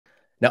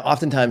Now,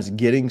 oftentimes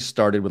getting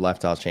started with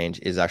lifestyle change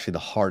is actually the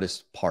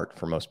hardest part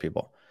for most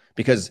people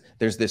because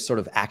there's this sort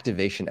of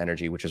activation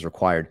energy which is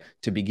required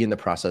to begin the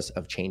process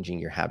of changing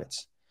your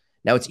habits.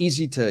 Now, it's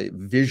easy to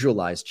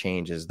visualize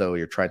change as though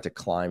you're trying to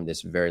climb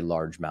this very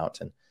large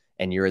mountain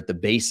and you're at the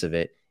base of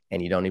it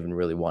and you don't even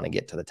really want to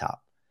get to the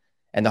top.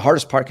 And the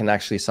hardest part can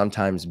actually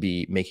sometimes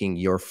be making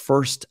your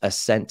first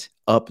ascent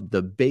up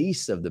the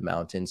base of the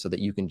mountain so that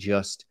you can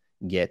just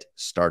get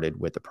started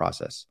with the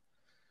process.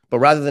 But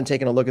rather than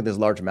taking a look at this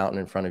large mountain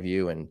in front of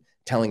you and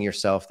telling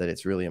yourself that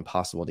it's really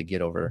impossible to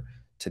get over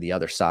to the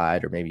other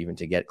side or maybe even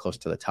to get close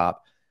to the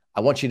top,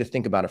 I want you to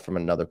think about it from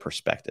another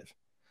perspective.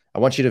 I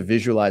want you to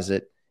visualize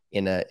it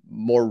in a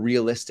more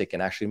realistic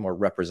and actually more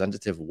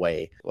representative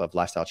way of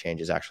lifestyle change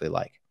is actually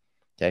like.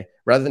 Okay.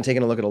 Rather than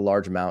taking a look at a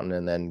large mountain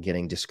and then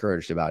getting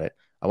discouraged about it,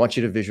 I want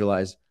you to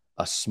visualize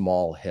a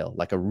small hill,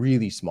 like a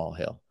really small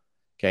hill.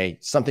 Okay.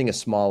 Something as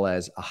small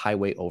as a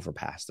highway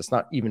overpass. That's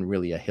not even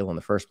really a hill in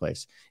the first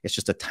place. It's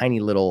just a tiny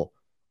little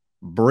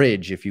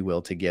bridge, if you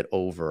will, to get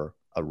over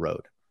a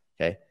road.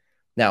 Okay.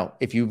 Now,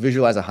 if you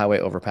visualize a highway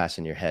overpass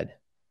in your head,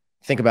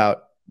 think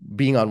about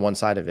being on one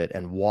side of it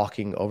and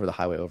walking over the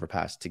highway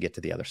overpass to get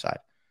to the other side.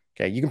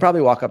 Okay. You can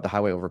probably walk up the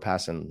highway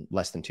overpass in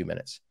less than 2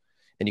 minutes.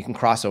 Then you can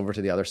cross over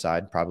to the other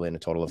side, probably in a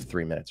total of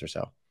 3 minutes or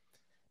so.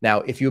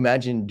 Now, if you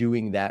imagine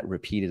doing that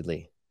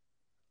repeatedly,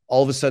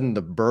 all of a sudden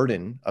the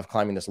burden of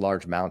climbing this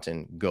large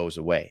mountain goes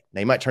away.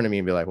 Now, you might turn to me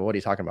and be like, well, what are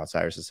you talking about,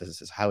 Cyrus?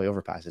 This highway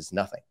overpass is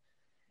nothing.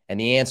 And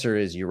the answer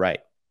is you're right.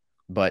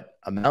 But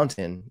a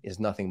mountain is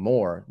nothing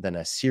more than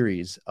a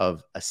series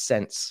of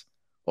ascents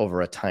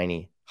over a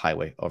tiny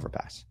highway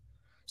overpass.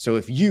 So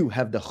if you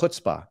have the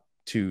chutzpah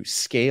to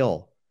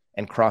scale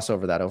and cross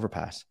over that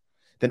overpass,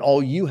 then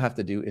all you have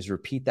to do is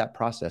repeat that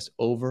process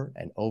over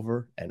and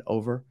over and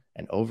over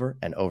and over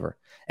and over.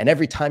 And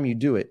every time you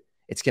do it,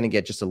 it's going to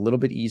get just a little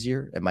bit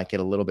easier. It might get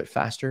a little bit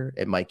faster.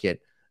 It might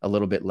get a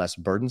little bit less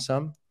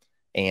burdensome.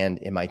 And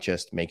it might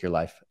just make your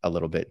life a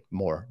little bit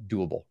more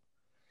doable.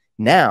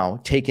 Now,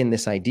 take in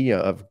this idea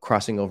of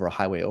crossing over a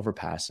highway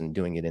overpass and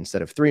doing it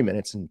instead of 3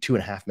 minutes and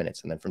 2.5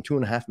 minutes, and then from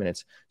 2.5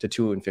 minutes to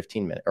 2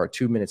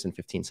 minutes and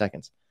 15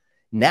 seconds.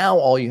 Now,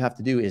 all you have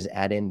to do is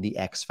add in the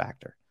X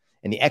factor.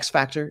 And the X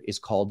factor is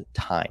called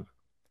time.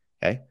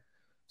 Okay.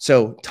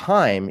 So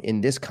time in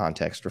this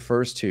context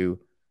refers to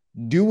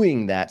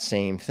doing that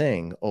same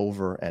thing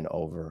over and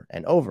over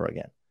and over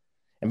again.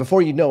 And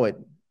before you know it,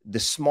 the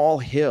small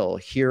hill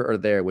here or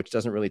there, which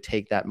doesn't really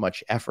take that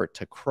much effort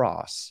to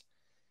cross,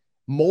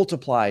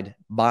 multiplied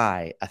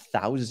by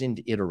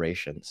 1,000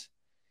 iterations,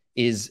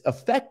 is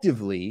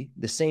effectively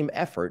the same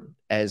effort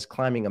as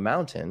climbing a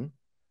mountain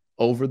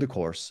over the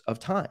course of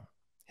time.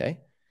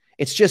 Okay.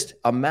 It's just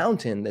a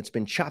mountain that's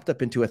been chopped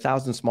up into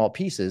 1,000 small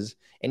pieces.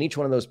 And each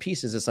one of those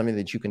pieces is something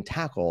that you can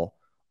tackle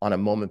on a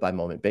moment by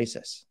moment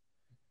basis.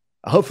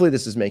 Hopefully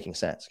this is making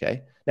sense.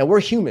 Okay. Now we're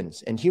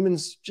humans, and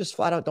humans just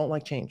flat out don't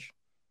like change.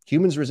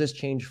 Humans resist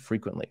change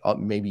frequently,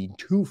 maybe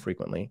too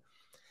frequently.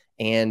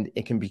 And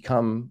it can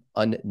become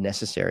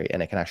unnecessary,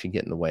 and it can actually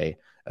get in the way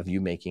of you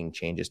making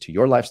changes to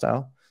your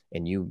lifestyle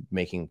and you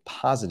making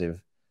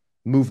positive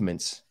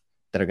movements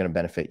that are going to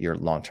benefit your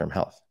long-term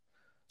health.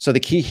 So the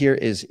key here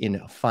is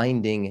in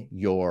finding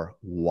your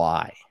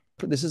why.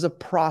 This is a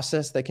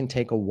process that can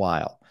take a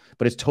while,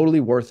 but it's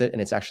totally worth it.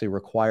 And it's actually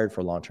required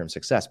for long-term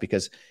success,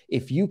 because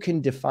if you can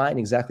define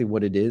exactly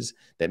what it is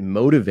that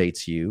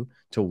motivates you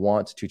to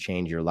want to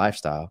change your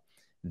lifestyle,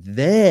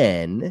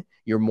 then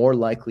you're more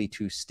likely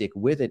to stick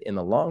with it in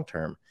the long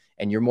term.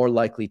 And you're more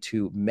likely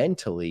to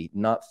mentally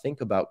not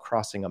think about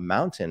crossing a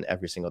mountain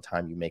every single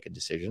time you make a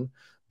decision,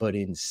 but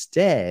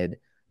instead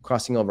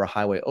crossing over a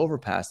highway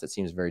overpass that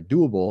seems very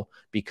doable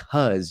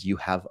because you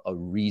have a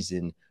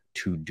reason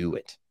to do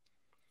it.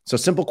 So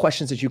simple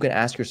questions that you can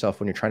ask yourself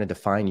when you're trying to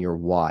define your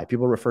why.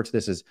 People refer to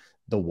this as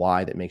the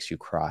why that makes you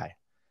cry,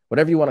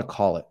 whatever you want to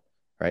call it,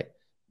 right?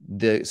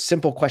 The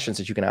simple questions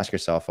that you can ask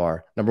yourself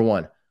are, number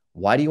one,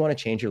 why do you want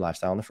to change your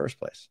lifestyle in the first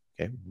place?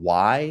 Okay.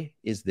 Why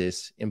is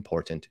this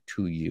important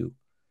to you?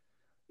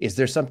 Is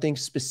there something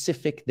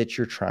specific that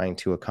you're trying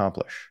to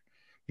accomplish?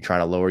 You're trying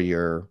to lower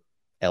your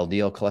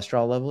LDL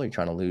cholesterol level? Are you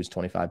trying to lose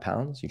 25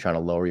 pounds? You're trying to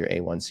lower your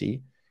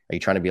A1C? Are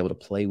you trying to be able to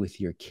play with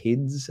your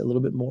kids a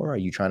little bit more? Are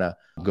you trying to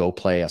go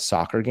play a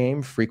soccer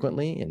game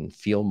frequently and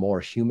feel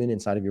more human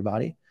inside of your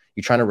body?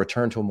 You're trying to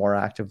return to a more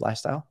active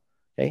lifestyle?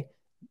 Okay.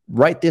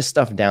 Write this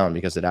stuff down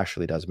because it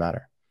actually does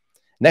matter.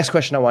 Next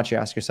question I want you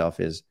to ask yourself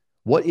is,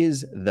 what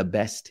is the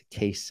best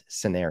case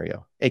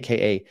scenario?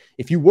 AKA,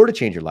 if you were to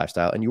change your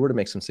lifestyle and you were to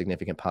make some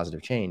significant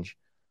positive change,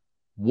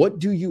 what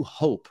do you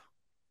hope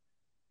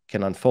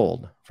can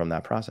unfold from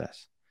that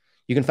process?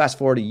 You can fast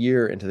forward a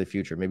year into the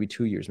future, maybe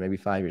 2 years, maybe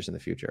 5 years in the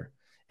future,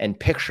 and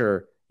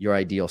picture your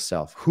ideal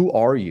self. Who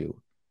are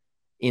you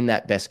in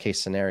that best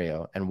case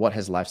scenario? And what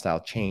has lifestyle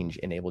change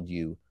enabled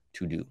you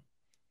to do?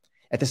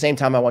 At the same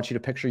time, I want you to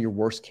picture your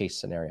worst case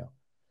scenario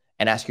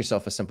and ask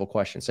yourself a simple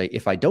question. Say,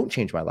 if I don't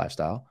change my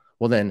lifestyle,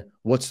 well, then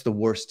what's the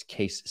worst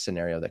case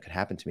scenario that could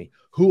happen to me?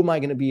 Who am I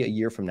going to be a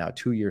year from now,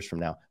 2 years from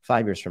now,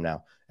 5 years from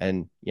now?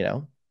 And,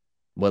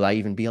 Will I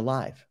even be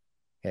alive?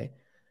 Okay.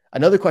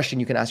 Another question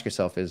you can ask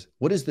yourself is,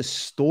 what is the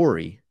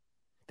story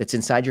that's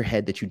inside your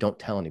head that you don't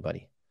tell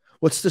anybody?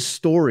 What's the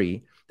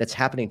story that's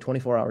happening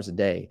 24 hours a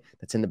day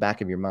that's in the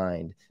back of your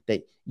mind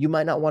that you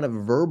might not want to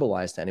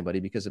verbalize to anybody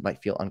because it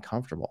might feel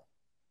uncomfortable?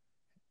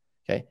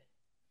 Okay.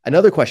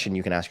 Another question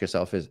you can ask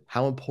yourself is,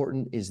 how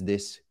important is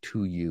this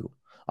to you?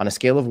 On a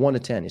scale of 1 to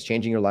 10, is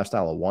changing your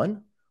lifestyle a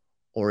 1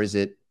 or is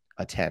it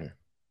a 10?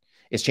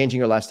 Is changing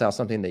your lifestyle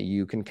something that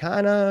you can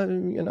kind of,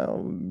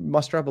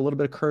 muster up a little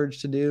bit of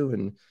courage to do,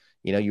 and,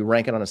 you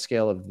rank it on a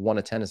scale of 1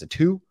 to 10 as a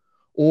 2?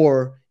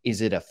 Or is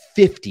it a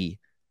 50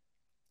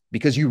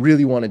 because you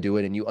really want to do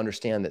it and you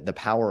understand that the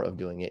power of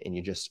doing it and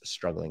you're just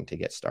struggling to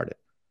get started?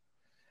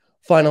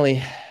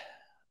 Finally,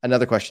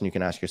 another question you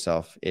can ask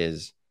yourself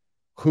is,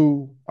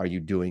 who are you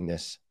doing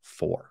this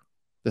for?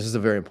 This is a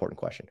very important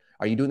question.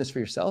 Are you doing this for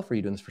yourself or are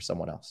you doing this for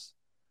someone else?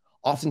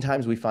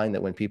 Oftentimes we find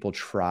that when people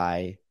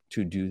try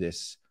to do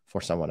this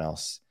for someone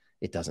else,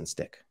 it doesn't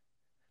stick.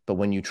 But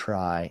when you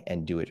try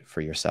and do it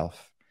for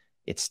yourself,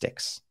 it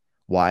sticks.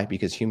 Why?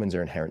 Because humans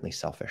are inherently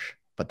selfish,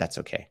 but that's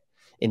okay.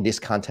 In this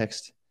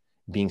context,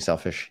 being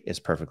selfish is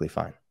perfectly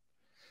fine.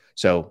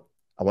 So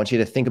I want you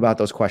to think about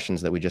those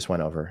questions that we just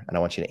went over, and I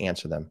want you to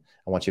answer them.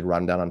 I want you to write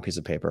them down on a piece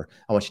of paper.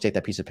 I want you to take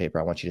that piece of paper.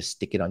 I want you to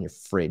stick it on your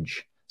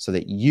fridge so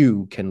that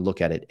you can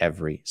look at it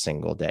every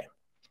single day.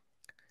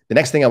 The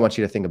next thing I want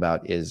you to think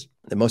about is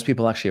that most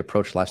people actually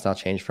approach lifestyle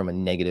change from a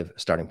negative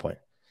starting point.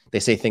 They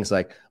say things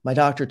like, my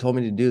doctor told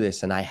me to do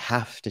this and I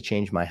have to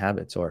change my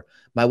habits, or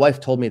my wife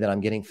told me that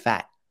I'm getting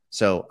fat,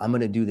 so I'm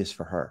going to do this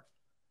for her.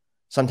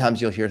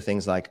 Sometimes you'll hear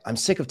things like, I'm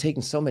sick of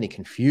taking so many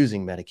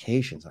confusing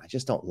medications. I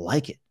just don't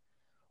like it.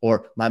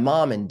 Or my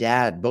mom and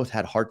dad both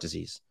had heart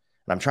disease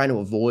and I'm trying to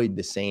avoid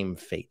the same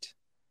fate.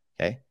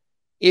 Okay.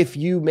 If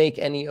you make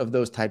any of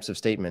those types of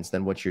statements,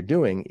 then what you're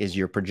doing is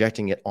you're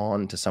projecting it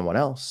on to someone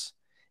else,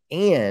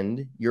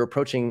 and you're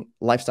approaching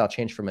lifestyle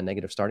change from a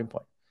negative starting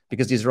point,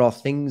 because these are all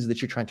things that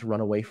you're trying to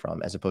run away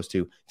from as opposed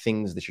to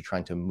things that you're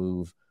trying to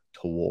move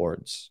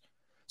towards.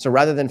 So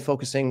rather than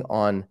focusing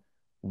on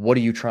what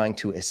are you trying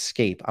to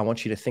escape, I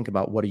want you to think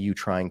about what are you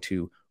trying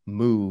to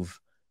move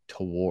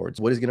towards?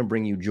 What is going to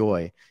bring you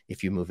joy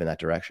if you move in that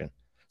direction?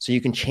 So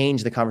you can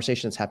change the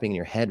conversation that's happening in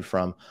your head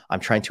from,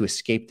 I'm trying to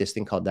escape this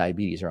thing called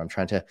diabetes, or I'm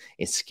trying to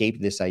escape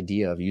this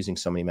idea of using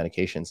so many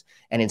medications.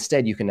 And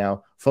instead, you can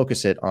now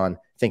focus it on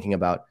thinking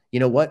about,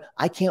 you know what?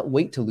 I can't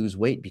wait to lose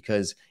weight,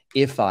 because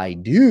if I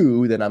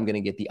do, then I'm going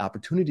to get the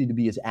opportunity to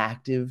be as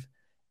active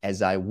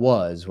as I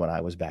was when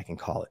I was back in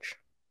college.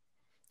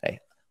 Okay.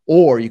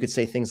 Or you could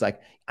say things like,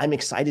 I'm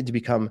excited to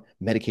become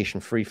medication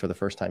free for the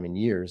first time in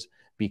years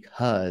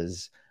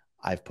because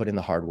I've put in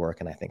the hard work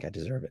and I think I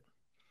deserve it.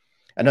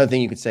 Another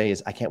thing you could say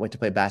is, I can't wait to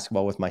play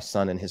basketball with my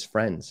son and his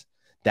friends.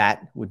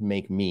 That would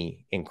make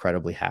me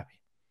incredibly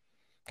happy.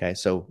 Okay.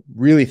 So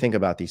really think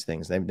about these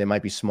things. They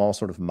might be small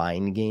sort of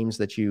mind games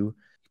that you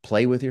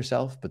play with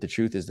yourself, but the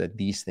truth is that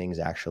these things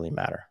actually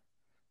matter.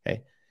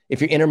 Okay. If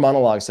your inner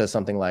monologue says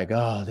something like,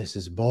 oh, this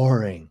is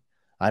boring,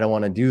 I don't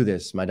want to do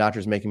this, my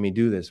doctor's making me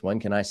do this, when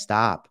can I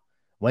stop?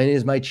 When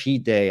is my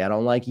cheat day? I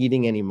don't like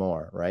eating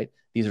anymore, right?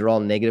 These are all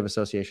negative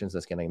associations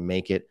that's going to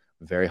make it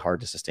very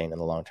hard to sustain in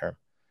the long term.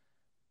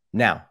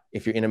 Now,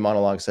 if your inner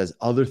monologue says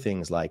other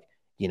things like,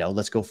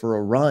 let's go for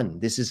a run,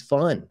 this is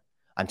fun,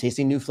 I'm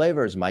tasting new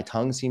flavors, my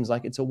tongue seems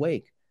like it's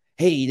awake.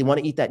 Hey, you want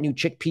to eat that new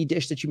chickpea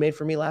dish that you made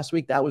for me last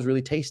week? That was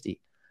really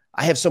tasty.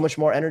 I have so much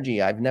more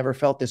energy. I've never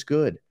felt this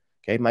good.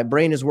 Okay. My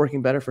brain is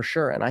working better for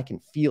sure, and I can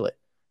feel it.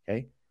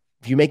 Okay.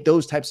 If you make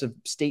those types of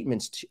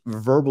statements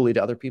verbally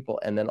to other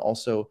people and then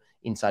also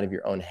inside of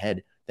your own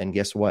head, then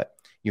guess what?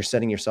 You're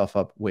setting yourself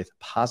up with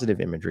positive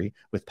imagery,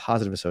 with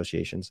positive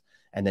associations,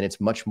 and then it's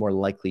much more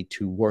likely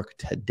to work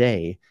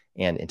today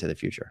and into the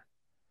future.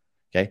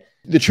 Okay.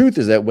 The truth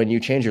is that when you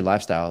change your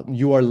lifestyle,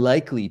 you are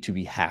likely to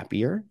be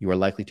happier, you are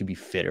likely to be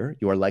fitter,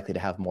 you are likely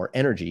to have more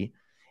energy,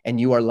 and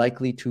you are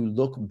likely to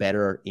look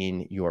better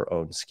in your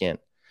own skin.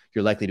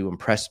 You're likely to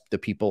impress the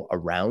people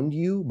around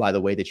you by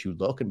the way that you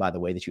look and by the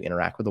way that you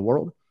interact with the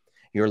world.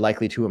 You're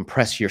likely to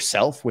impress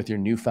yourself with your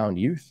newfound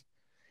youth,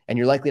 and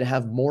you're likely to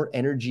have more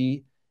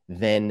energy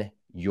than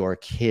your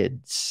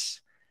kids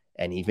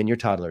and even your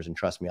toddlers. And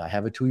trust me, I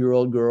have a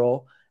 2-year-old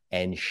girl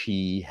and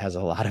she has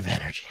a lot of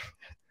energy.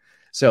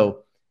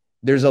 So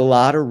there's a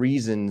lot of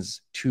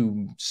reasons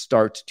to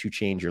start to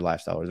change your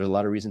lifestyle. There's a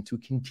lot of reasons to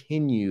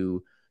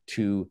continue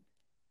to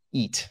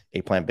eat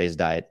a plant-based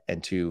diet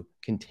and to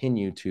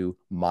continue to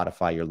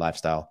modify your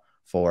lifestyle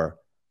for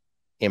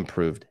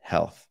improved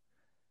health.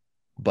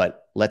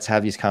 But let's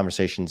have these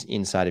conversations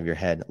inside of your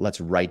head.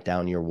 Let's write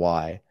down your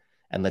why,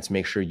 and let's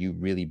make sure you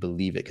really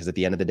believe it. Because at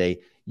the end of the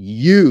day,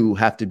 you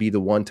have to be the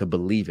one to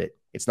believe it.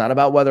 It's not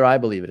about whether I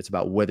believe it. It's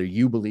about whether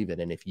you believe it.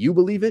 And if you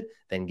believe it,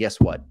 then guess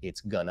what?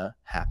 It's gonna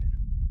happen.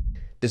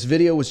 This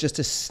video was just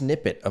a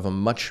snippet of a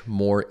much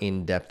more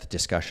in-depth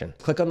discussion.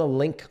 Click on the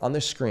link on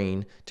the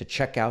screen to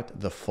check out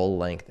the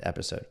full-length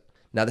episode.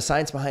 Now, the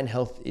science behind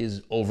health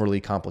is overly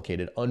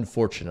complicated,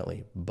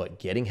 unfortunately, but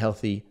getting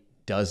healthy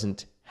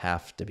doesn't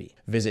have to be.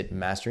 Visit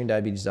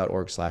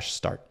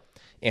masteringdiabetes.org/start.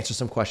 answer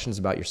some questions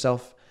about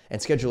yourself,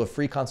 and schedule a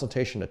free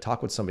consultation to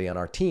talk with somebody on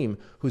our team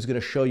who's going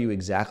to show you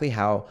exactly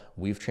how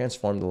we've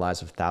transformed the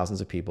lives of thousands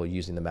of people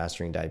using the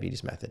Mastering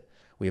Diabetes method.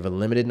 We have a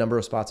limited number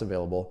of spots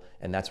available,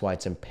 and that's why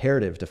it's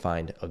imperative to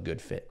find a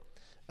good fit.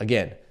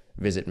 Again,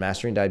 visit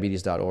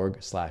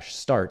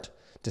masteringdiabetes.org/start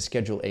to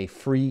schedule a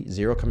free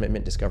zero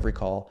commitment discovery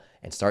call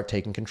and start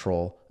taking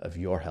control of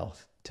your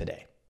health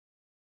today.